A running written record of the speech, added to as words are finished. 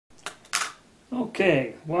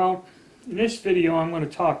Okay, well, in this video I'm going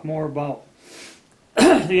to talk more about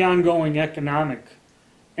the ongoing economic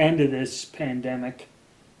end of this pandemic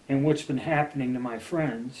and what's been happening to my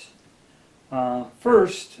friends.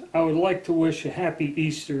 First, I would like to wish a happy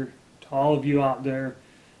Easter to all of you out there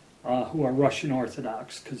who are Russian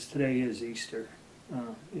Orthodox, because today is Easter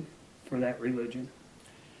for that religion.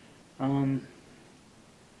 I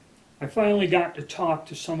finally got to talk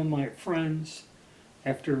to some of my friends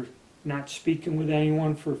after not speaking with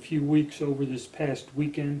anyone for a few weeks over this past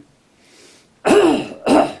weekend.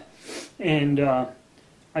 And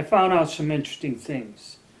I found out some interesting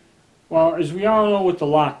things. Well, as we all know with the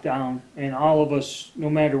lockdown, and all of us, no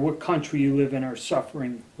matter what country you live in, are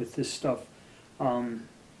suffering with this stuff.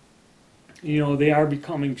 They are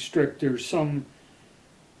becoming stricter. Some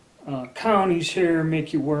counties here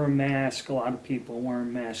make you wear a mask. A lot of people are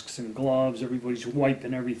wearing masks and gloves. Everybody's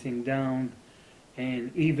wiping everything down.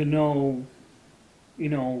 And even though,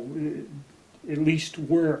 at least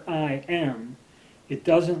where I am, it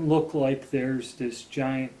doesn't look like there's this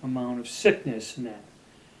giant amount of sickness in that.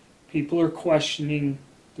 People are questioning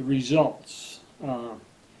the results.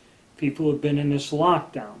 People have been in this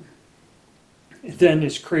lockdown. And then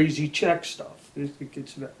this crazy check stuff. It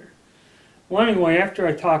gets better. Well, anyway, after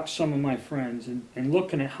I talked to some of my friends and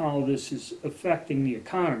looking at how this is affecting the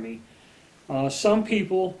economy, some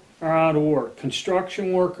people are out of work.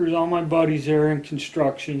 Construction workers, all my buddies that are in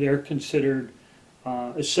construction, they're considered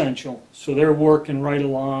essential. So they're working right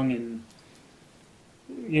along and,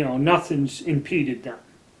 nothing's impeded them.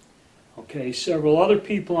 Okay, several other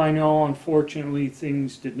people I know, unfortunately,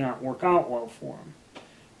 things did not work out well for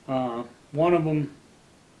them. One of them,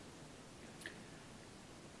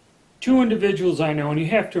 two individuals I know, and you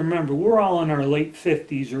have to remember, we're all in our late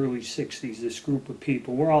 50s, early 60s, this group of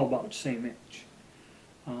people. We're all about the same age.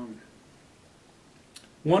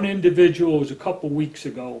 One individual was a couple weeks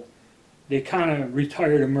ago, they kind of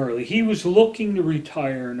retired him early. He was looking to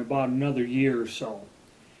retire in about another year or so.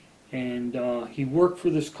 And he worked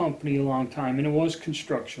for this company a long time, and it was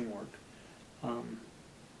construction work.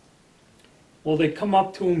 Well, they come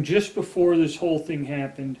up to him just before this whole thing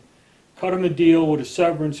happened, cut him a deal with a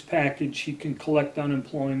severance package. He can collect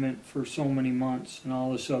unemployment for so many months and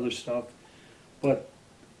all this other stuff. But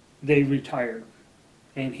they retired him,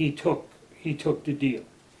 and he took the deal.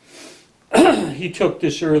 He took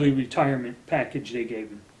this early retirement package they gave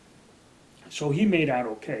him. So he made out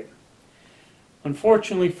okay.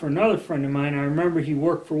 Unfortunately for another friend of mine, I remember he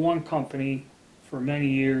worked for one company for many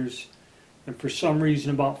years, and for some reason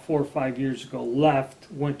about 4 or 5 years ago left,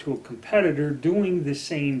 went to a competitor doing the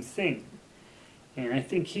same thing. And I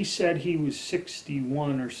think he said he was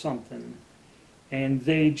 61 or something, and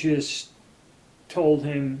they just told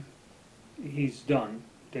him he's done.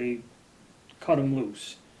 They cut him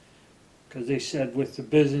loose because they said with the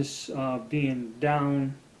business being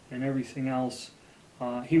down and everything else,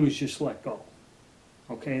 he was just let go.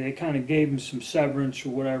 Okay, they kind of gave him some severance or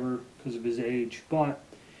whatever because of his age, but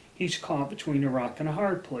he's caught between a rock and a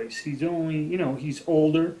hard place. He's only, he's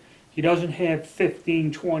older. He doesn't have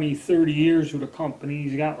 15, 20, 30 years with a company.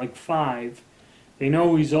 He's got like 5. They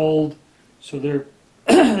know he's old, so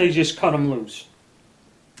they just cut him loose.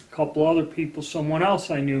 A couple other people, someone else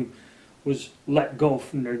I knew was let go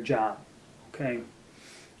from their job. Okay,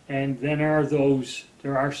 and then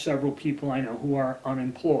there are several people I know who are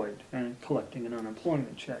unemployed and collecting an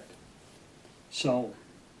unemployment check. So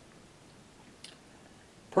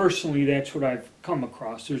personally, that's what I've come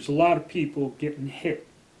across. There's a lot of people getting hit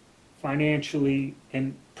financially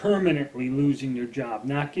and permanently losing their job,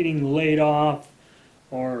 not getting laid off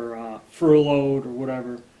or furloughed or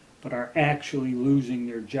whatever, but are actually losing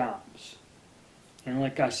their jobs. And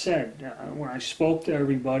like I said, when I spoke to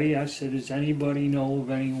everybody, I said, does anybody know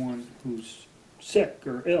of anyone who's sick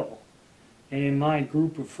or ill? And in my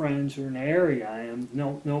group of friends or in the area I am,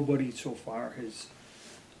 nobody so far has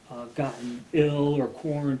gotten ill or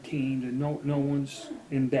quarantined, and no one's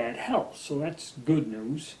in bad health. So that's good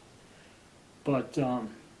news. But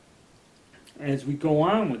as we go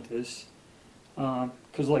on with this,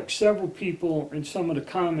 because like several people in some of the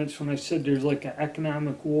comments when I said there's like an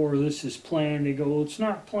economic war, this is planned, they go, well, it's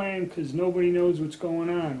not planned because nobody knows what's going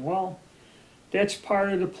on. Well, that's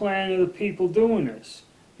part of the plan of the people doing this,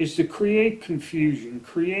 is to create confusion,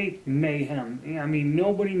 create mayhem. I mean,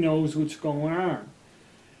 nobody knows what's going on.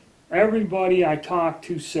 Everybody I talked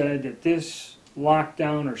to said that this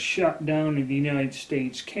lockdown or shutdown in the United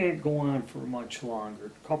States can't go on for much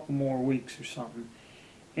longer, a couple more weeks or something.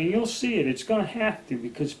 And you'll see it. It's going to have to,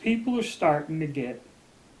 because people are starting to get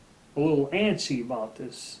a little antsy about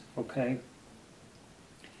this, okay?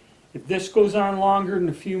 If this goes on longer than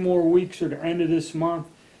a few more weeks or the end of this month,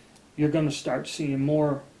 you're going to start seeing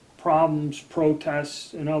more problems,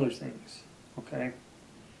 protests, and other things. Okay?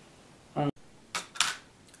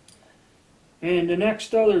 And the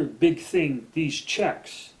next other big thing, these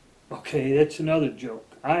checks. Okay, that's another joke.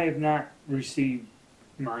 I have not received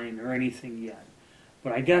mine or anything yet.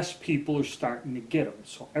 But I guess people are starting to get them,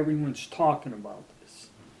 so everyone's talking about this.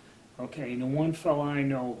 Okay, and the one fella I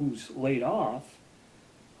know who's laid off,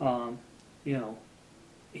 you know,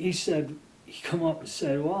 he come up and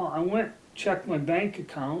said, well, I went, checked my bank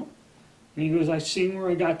account, and he goes, I seen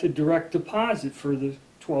where I got the direct deposit for the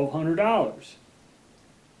 $1,200.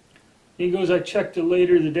 He goes, I checked it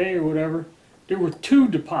later the day or whatever. There were 2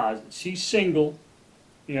 deposits. He's single,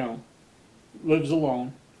 you know, lives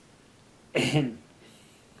alone, and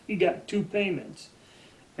he got 2 payments.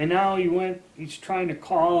 And now he's trying to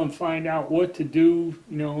call and find out what to do,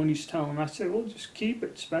 you know, and he's telling him, I said, well, just keep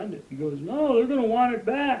it, spend it. He goes, no, they're going to want it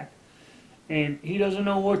back. And he doesn't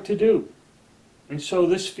know what to do. And so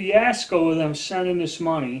this fiasco of them sending this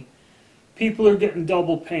money, people are getting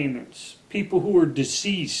double payments. People who are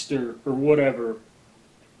deceased or whatever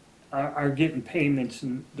are getting payments,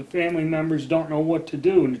 and the family members don't know what to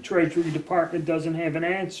do, and the Treasury Department doesn't have an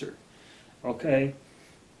answer. Okay?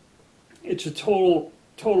 It's a total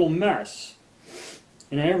mess.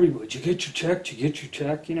 And everybody, did you get your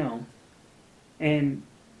check, you know. And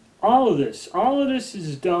all of this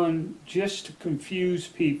is done just to confuse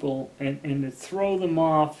people and to throw them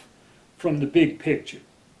off from the big picture.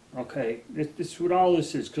 Okay, this is what all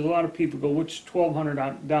this is, because a lot of people go, what's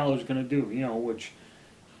 $1,200 going to do? You know, which,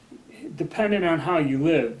 depending on how you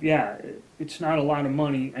live, yeah, it's not a lot of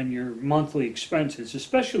money and your monthly expenses,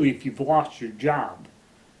 especially if you've lost your job.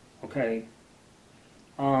 Okay,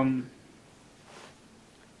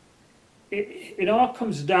 it all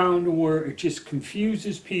comes down to where it just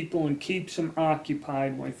confuses people and keeps them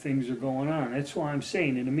occupied while things are going on. That's why I'm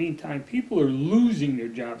saying, in the meantime, people are losing their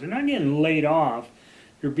jobs. They're not getting laid off.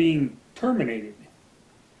 They're being terminated.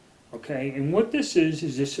 Okay, and what this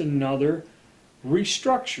is this another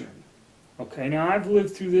restructuring. Okay, now I've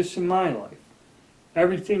lived through this in my life.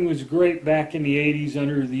 Everything was great back in the 80s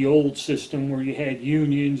under the old system where you had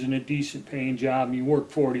unions and a decent paying job and you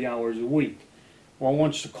worked 40 hours a week. Well,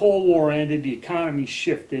 once the Cold War ended, the economy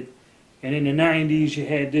shifted, and in the 90s you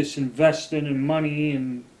had this investing in money,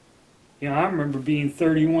 and you know, I remember being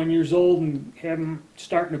 31 years old and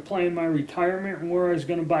starting to plan my retirement and where I was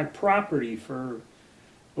going to buy property for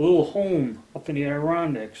a little home up in the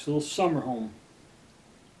Adirondacks, a little summer home.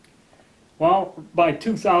 Well, by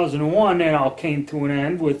 2001, that all came to an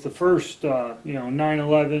end with the first,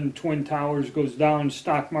 9/11, Twin Towers goes down,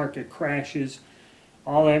 stock market crashes.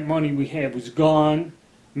 All that money we had was gone.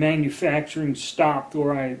 Manufacturing stopped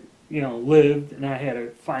where I lived, and I had to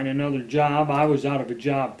find another job. I was out of a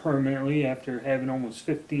job permanently after having almost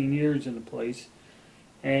 15 years in the place,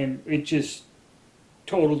 and it just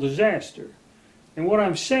total disaster. And what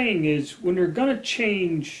I'm saying is, when they're going to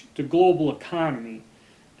change the global economy,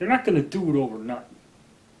 they're not going to do it overnight.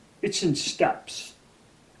 It's in steps,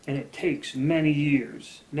 and it takes many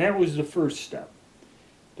years. And that was the first step.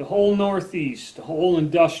 The whole Northeast, the whole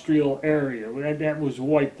industrial area, that was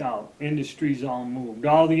wiped out. Industries all moved.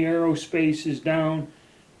 All the aerospace is down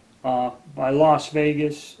by Las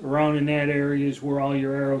Vegas. Around in that area is where all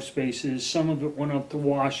your aerospace is. Some of it went up to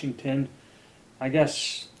Washington. I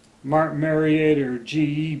guess Martin Marietta or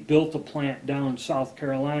GE built a plant down in South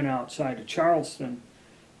Carolina outside of Charleston.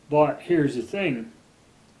 But here's the thing.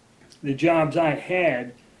 The jobs I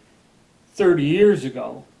had 30 years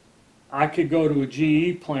ago, I could go to a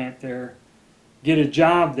GE plant there, get a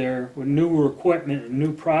job there with newer equipment and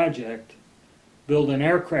new project, building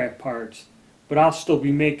aircraft parts, but I'll still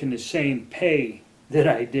be making the same pay that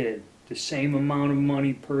I did, the same amount of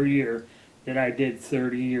money per year that I did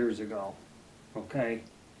 30 years ago. Okay?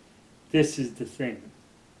 This is the thing.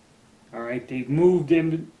 All right? They've moved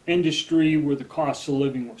in industry where the cost of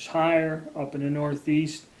living was higher, up in the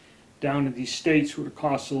Northeast, down to these states where the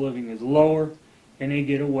cost of living is lower, and they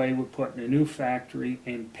get away with putting a new factory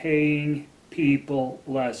and paying people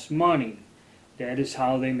less money. That is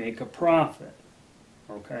how they make a profit.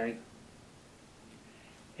 Okay?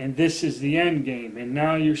 And this is the end game, and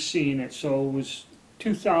now you're seeing it. So it was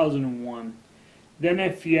 2001. Then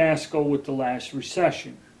that fiasco with the last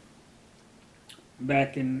recession.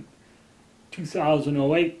 Back in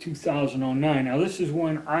 2008, 2009. Now this is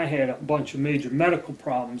when I had a bunch of major medical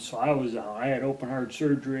problems, so I was out. I had open heart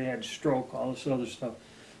surgery, I had a stroke, all this other stuff.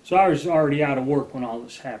 So I was already out of work when all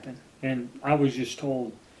this happened. And I was just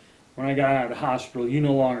told when I got out of the hospital, you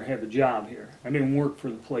no longer have a job here. I didn't work for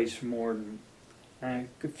the place for more than A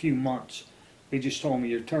few months. They just told me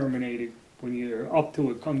you're terminated. When you're up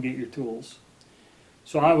to it, come get your tools.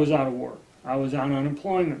 So I was out of work. I was on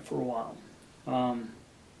unemployment for a while.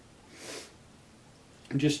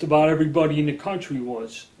 Just about everybody in the country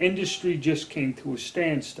was. Industry just came to a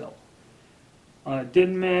standstill. It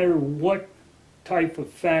didn't matter what type of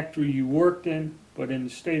factory you worked in, but in the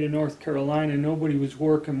state of North Carolina, nobody was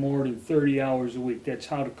working more than 30 hours a week. That's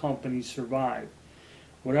how the companies survived.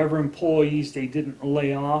 Whatever employees they didn't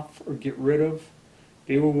lay off or get rid of,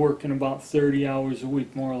 they were working about 30 hours a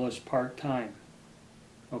week, more or less part-time.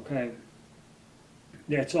 Okay?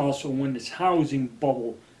 That's also when this housing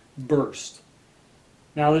bubble burst.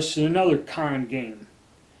 Now this is another con game.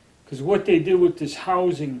 Because what they did with this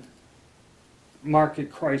housing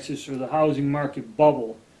market crisis or the housing market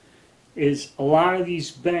bubble is a lot of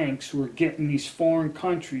these banks were getting these foreign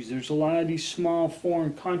countries. There's a lot of these small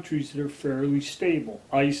foreign countries that are fairly stable.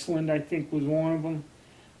 Iceland, I think, was one of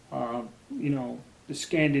them. You know, the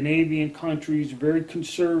Scandinavian countries, very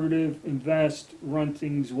conservative, invest, run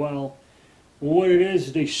things well. Well, what it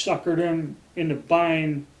is, they sucker them into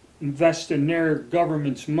buying, investing their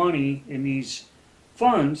government's money in these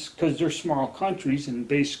funds because they're small countries, and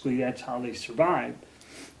basically that's how they survive.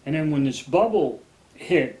 And then when this bubble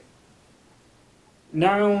hit,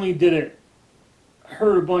 not only did it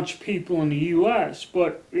hurt a bunch of people in the U.S.,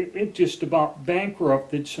 but it just about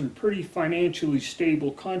bankrupted some pretty financially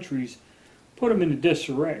stable countries, put them into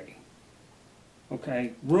disarray.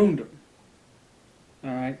 Okay, ruined them.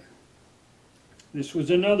 All right. This was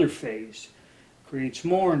another phase. Creates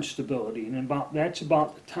more instability, and that's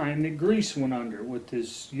about the time that Greece went under with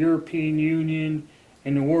this European Union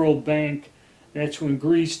and the World Bank. That's when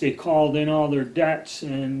Greece, they called in all their debts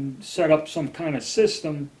and set up some kind of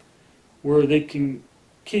system where they can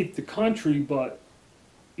keep the country. But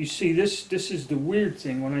you see, this is the weird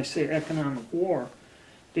thing when I say economic war.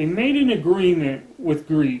 They made an agreement with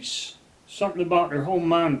Greece, something about their whole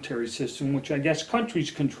monetary system, which I guess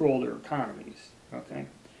countries control their economies. Okay.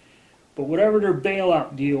 But whatever their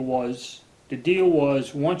bailout deal was, the deal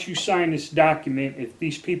was once you sign this document, if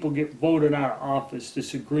these people get voted out of office,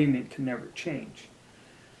 this agreement can never change.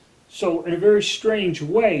 So in a very strange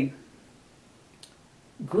way,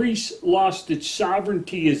 Greece lost its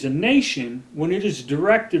sovereignty as a nation when it is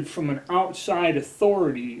directed from an outside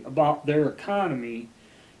authority about their economy,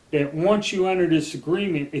 that once you enter this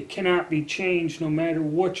agreement, it cannot be changed no matter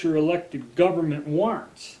what your elected government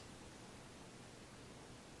wants.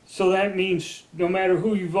 So that means no matter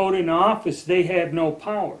who you vote in office, they have no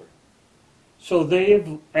power. So they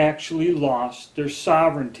have actually lost their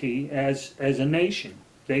sovereignty as a nation.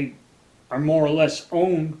 They are more or less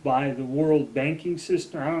owned by the world banking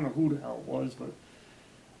system. I don't know who the hell it was, but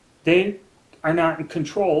they are not in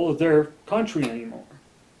control of their country anymore.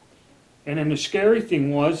 And then the scary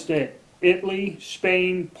thing was that Italy,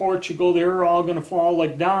 Spain, Portugal, they were all going to fall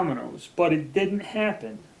like dominoes. But it didn't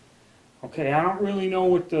happen. Okay, I don't really know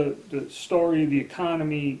what the story of the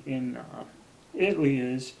economy in Italy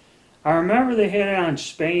is. I remember they had it on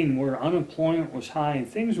Spain where unemployment was high and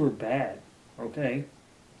things were bad. Okay,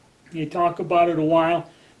 you talk about it a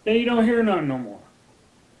while, then you don't hear nothing no more.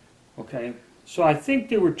 Okay, so I think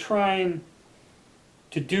they were trying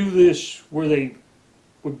to do this where they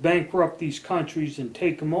would bankrupt these countries and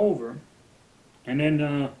take them over, and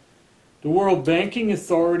then the World Banking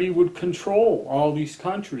Authority would control all these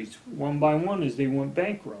countries one by one as they went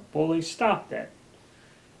bankrupt. Well, they stopped that.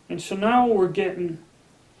 And so now we're getting,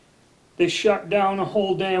 they shut down the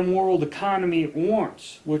whole damn world economy at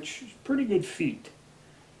once, which is a pretty good feat.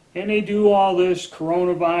 And they do all this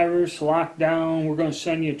coronavirus, lockdown, we're going to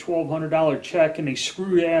send you a $1,200 check, and they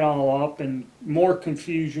screw that all up, and more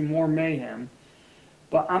confusion, more mayhem.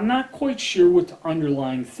 But I'm not quite sure what the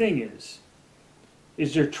underlying thing is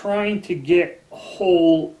they're trying to get a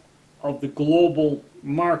hold of the global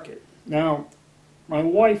market. Now, my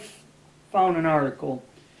wife found an article,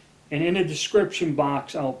 and in the description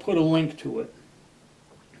box I'll put a link to it.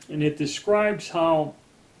 And it describes how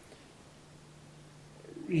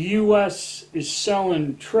the U.S. is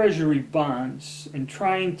selling treasury bonds and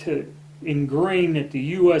trying to ingrain that the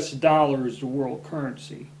U.S. dollar is the world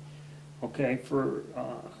currency. Okay, for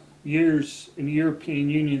years in the European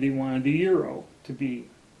Union they wanted the euro to be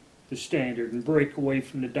the standard and break away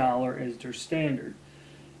from the dollar as their standard.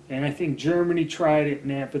 And I think Germany tried it and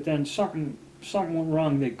that, but then something went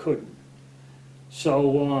wrong, they couldn't.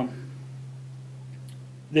 So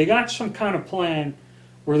they got some kind of plan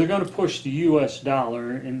where they're going to push the U.S.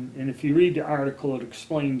 dollar, and if you read the article it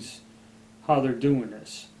explains how they're doing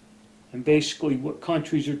this. And basically what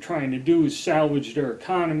countries are trying to do is salvage their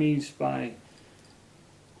economies by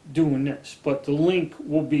doing this. But the link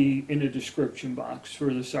will be in the description box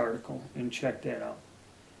for this article, and check that out.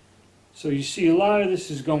 So you see a lot of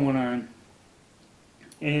this is going on.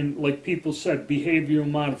 And like people said, behavioral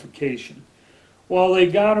modification. Well, they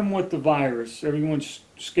got them with the virus. Everyone's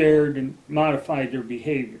scared and modified their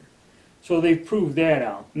behavior. So they've proved that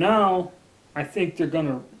out. Now, I think they're going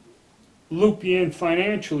to loop you in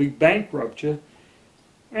financially, bankrupt you,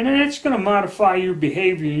 and then it's going to modify your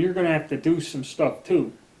behavior, and you're going to have to do some stuff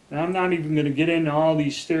too. And I'm not even going to get into all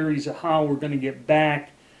these theories of how we're going to get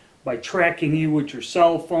back by tracking you with your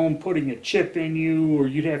cell phone, putting a chip in you, or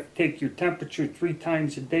you'd have to take your temperature 3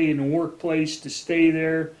 times a day in the workplace to stay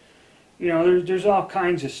there. You know, there's all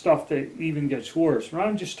kinds of stuff that even gets worse. But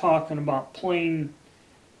I'm just talking about plain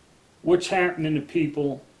what's happening to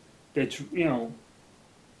people that's, you know,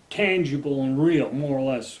 tangible and real, more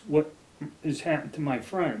or less, what has happened to my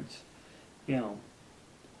friends. You know,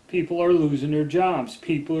 people are losing their jobs.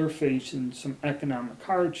 People are facing some economic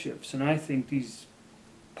hardships. And I think these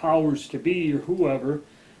powers to be, or whoever,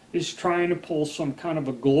 is trying to pull some kind of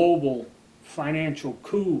a global financial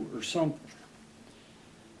coup or something.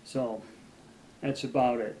 So, that's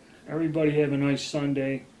about it. Everybody have a nice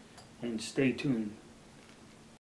Sunday, and stay tuned.